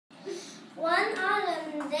One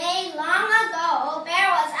autumn day long ago, Bear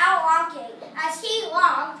was out walking. As he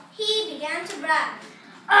walked, he began to brag.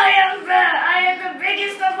 I am Bear. I am the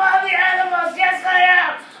biggest of all the animals. Yes, I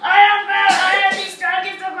am. I am Bear. I am the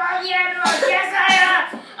strongest of all the animals. Yes, I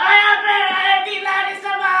am. I am Bear. I am the loudest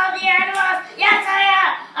of all the animals. Yes, I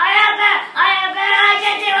am. I am Bear. I am Bear. I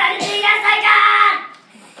can do anything. Yes, I can.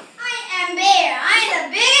 I am Bear. I am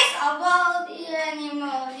the biggest of all the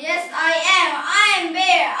animals. Yes, I am. I am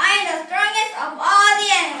Bear. I am the strongest of all the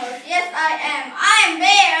animals. Yes, I am. I am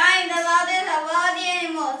Bear. I am the loudest of all the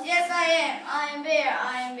animals. Yes, I am. I am Bear.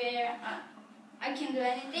 I am Bear. I can do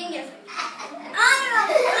anything. Yes, I can.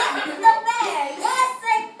 I'm the bear. Yes,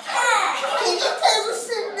 I can. Can you tell us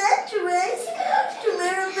some naturals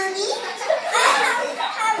tomorrow morning? I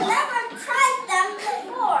have never tried them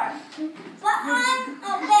before, but I'm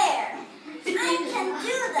a bear. I can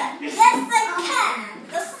do that. Yes, I can.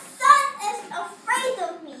 The sun is afraid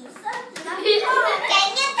of me. Can you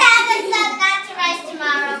tell the sun not to rise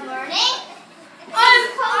tomorrow morning? I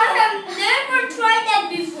have never tried that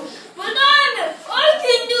before, but I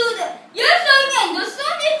can do that. Yes, I can. The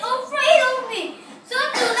sun is afraid of me. Sun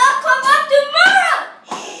do not come up tomorrow.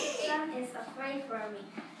 Sun is afraid for me.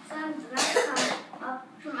 Sun does not come up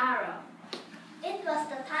tomorrow. It was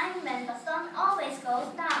the time when the sun always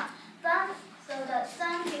goes down. So the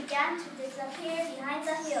sun began to disappear behind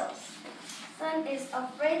the hills. Sun is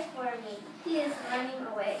afraid for me. He is running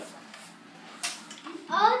away.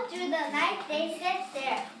 All through the night they sat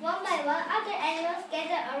there. One by one other animals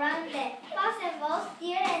gathered around them. Fox and wolves,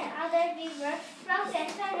 deer and other beaver, frogs and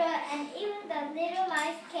turtle, and even the little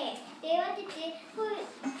mice came. They wanted to see who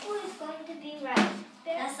is going to be right.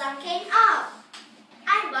 The sun came out.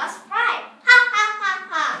 I was right. Ha ha ha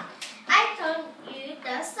ha. I told you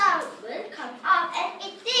the sun would come up and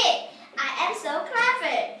it did. I am so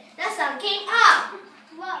clever. The sun came up.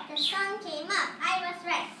 Well, the sun came up. I was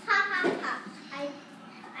right. Ha ha ha.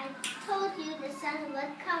 I told you the sun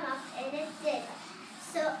would come up and it did.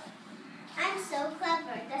 So I'm so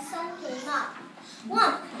clever. The sun came up.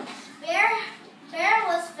 One. Bear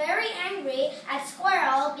was very angry at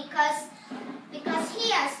Squirrel because he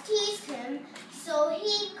has teased him, so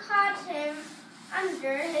he caught him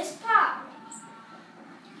under his paw.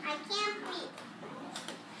 I can't breathe.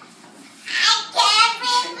 I can't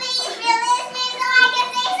breathe. Please release me so I can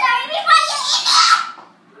say sorry before you eat it.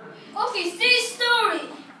 Okay, say story.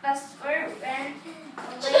 The squirrel ran away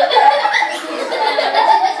from his brother.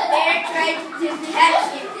 Bear tried to catch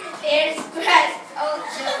him. Bear scratched out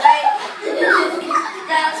the right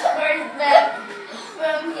down squirrel's left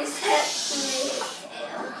from his head to his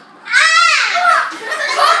tail.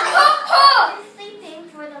 Sleeping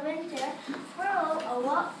for the winter, Squirrel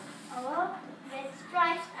awoke with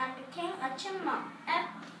stripes and became a chipmunk.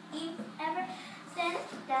 Ever since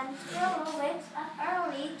then, Squirrel wakes up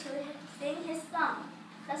early to sing his song.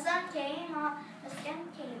 The sun came up, the sun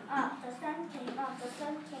came up, the sun came up, the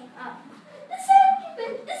sun came up. The sun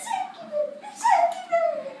came up, the